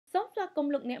គុំ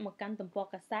លោកអ្នកមកកាន់ទំព័រ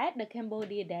កាសែត The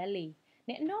Cambodia Daily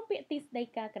អ្នកនាំពាក្យទីស្តី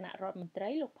ការគណៈរដ្ឋមន្ត្រី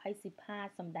លោកផៃស៊ីផា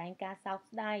សម្ដែងការសោក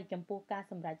ស្ដាយចំពោះការ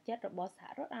សម្រេចចិត្តរបស់សហ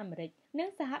រដ្ឋអាមេរិកនិង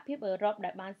សហភាពអឺរ៉ុបដែ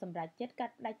លបានសម្រេចចិត្តកា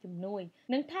ត់ផ្តាច់ជំនួយ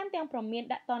និងថែមទាំងប្រមាន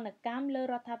ដាក់ទណ្ឌកម្មលើ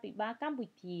រដ្ឋាភិបាលកម្ពុ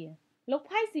ជាលោក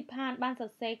ផៃស៊ីផានបានស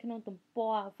រសេរក្នុងទំព័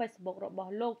រ Facebook រប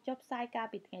ស់លោកចុះផ្សាយកាល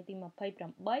ពីថ្ងៃទី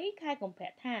28 ខែកុម្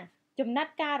ភៈថាចំណា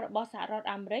ត់ការរបស់សហរដ្ឋ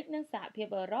អាមេរិកនិងសហភាព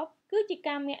អឺរ៉ុបគឺជា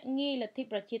ការមាក់ងាយលទ្ធិ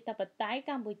ប្រជាធិបតេយ្យ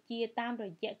កម្ពុជាតាមរ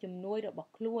យៈជំនួយរបស់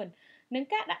ខ្លួននិង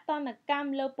ការដាក់ទណ្ឌកម្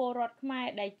មលើពលរដ្ឋខ្មែរ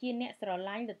ដែលជាអ្នកស្រ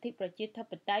ឡាញ់លទ្ធិប្រជាធិ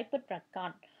បតេយ្យពិតប្រាក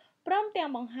ដព្រមទាំង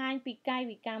បង្ហាញពីកាយ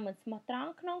វិការមិនស្មោះត្រ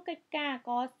ង់ក្នុងកិច្ចការ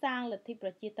កសាងលទ្ធិប្រ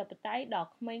ជាធិបតេយ្យដ៏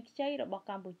ក្មេងខ្ចីរបស់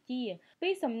កម្ពុជាពី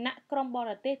សំណាក់ក្រុមប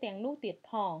រទេសទាំងនោះទៀត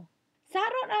ផងសហ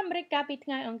រដ្ឋអាមេរិកកាលពីថ្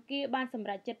ងៃអង្គារបានសម្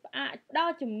រេចចិត្តផ្អាកផ្ដ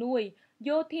ល់ជំនួយ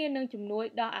យោធានិងជំនួយ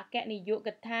ដល់អគ្គនាយក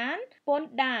ដ្ឋានពន្ធ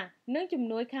ដារនិងជំ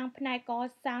នួយខាងផ្នែកក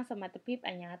សាងសមត្ថភាព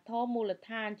អាជ្ញាធរមូលដ្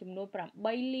ឋានចំនួន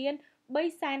$8.3 លាន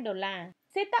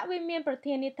សេតវិមានប្រ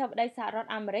ធានាធិបតីសហរដ្ឋ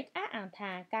អាមេរិកអះអាង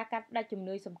ថាការកាត់ផ្តាច់ជំ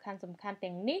នួយសំខាន់ៗ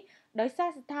ទាំងនេះដោយសារ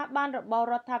ស្ថាប័នរបស់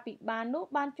រដ្ឋាភិបាលនោះ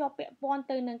បានជាប់ពាក់ព័ន្ធ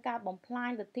ទៅនឹងការបំផ្លាញ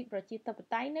លទ្ធិប្រជាធិប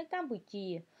តេយ្យនៅកម្ពុជា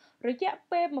រយៈ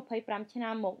ពេល25ឆ្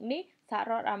នាំមកនេះសហ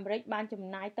រដ្ឋអាមេរិកបានចំ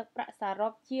ណាយទឹកប្រាក់សរុ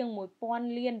បជាង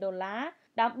$1,000 លាន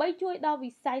ដើម្បីជួយដល់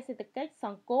វិស័យសេដ្ឋកិច្ចស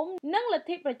ង្គមនិងលទ្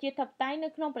ធិប្រជាធិបតេយ្យនៅ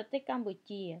ក្នុងប្រទេសកម្ពុ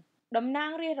ជាតំណាង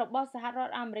រាស្ត្ររបស់សហរដ្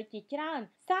ឋអាមេរិកជាច្រើន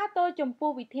សាទរចំពោះ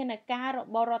វិធានការរ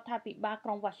បស់រដ្ឋាភិបាលក្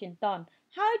រុង Washington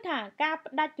ហើយថាការ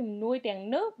ផ្តាច់ជំនួយទាំង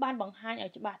នោះបានបង្ហាញឲ្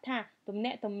យច្បាស់ថាទំ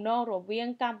នាក់ទំនងរវាង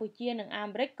កម្ពុជានិងអា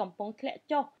មេរិកកំពុងធ្លាក់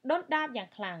ចុះដុនដាបយ៉ាង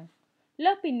ខ្លាំង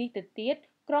លើសពីនេះទៅទៀត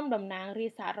ក្រុមតំណាងរា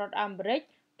ស្ត្រសហរដ្ឋអាមេរិក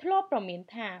ធ្លាប់ប្រមាន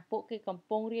ថាពួកគេកំ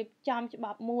ពុងរៀបចំច្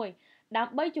បាប់មួយដើ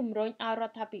ម្បីជំរុញឲ្យរ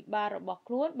ដ្ឋាភិបាលរបស់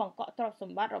ខ្លួនបង្កក់ទ្រព្យស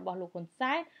ម្បត្តិរបស់លោកហ៊ុន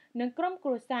សែននិងក្រុមគ្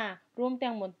រួសាររួម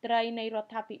ទាំងមន្ត្រីនៃរ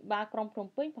ដ្ឋាភិបាលក្រុងភ្នំ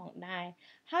ពេញផងដែរ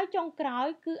ហើយចុងក្រោយ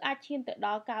គឺអាចឈានទៅដ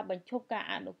ល់ការបញ្ឈប់ការ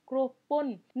អនុគ្រោះពន្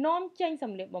ធនាំចេញស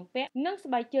ម្លៀកបំពាក់និងស្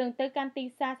បែកជើងទៅកាន់ទី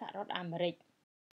ផ្សារសហរដ្ឋអាមេរិក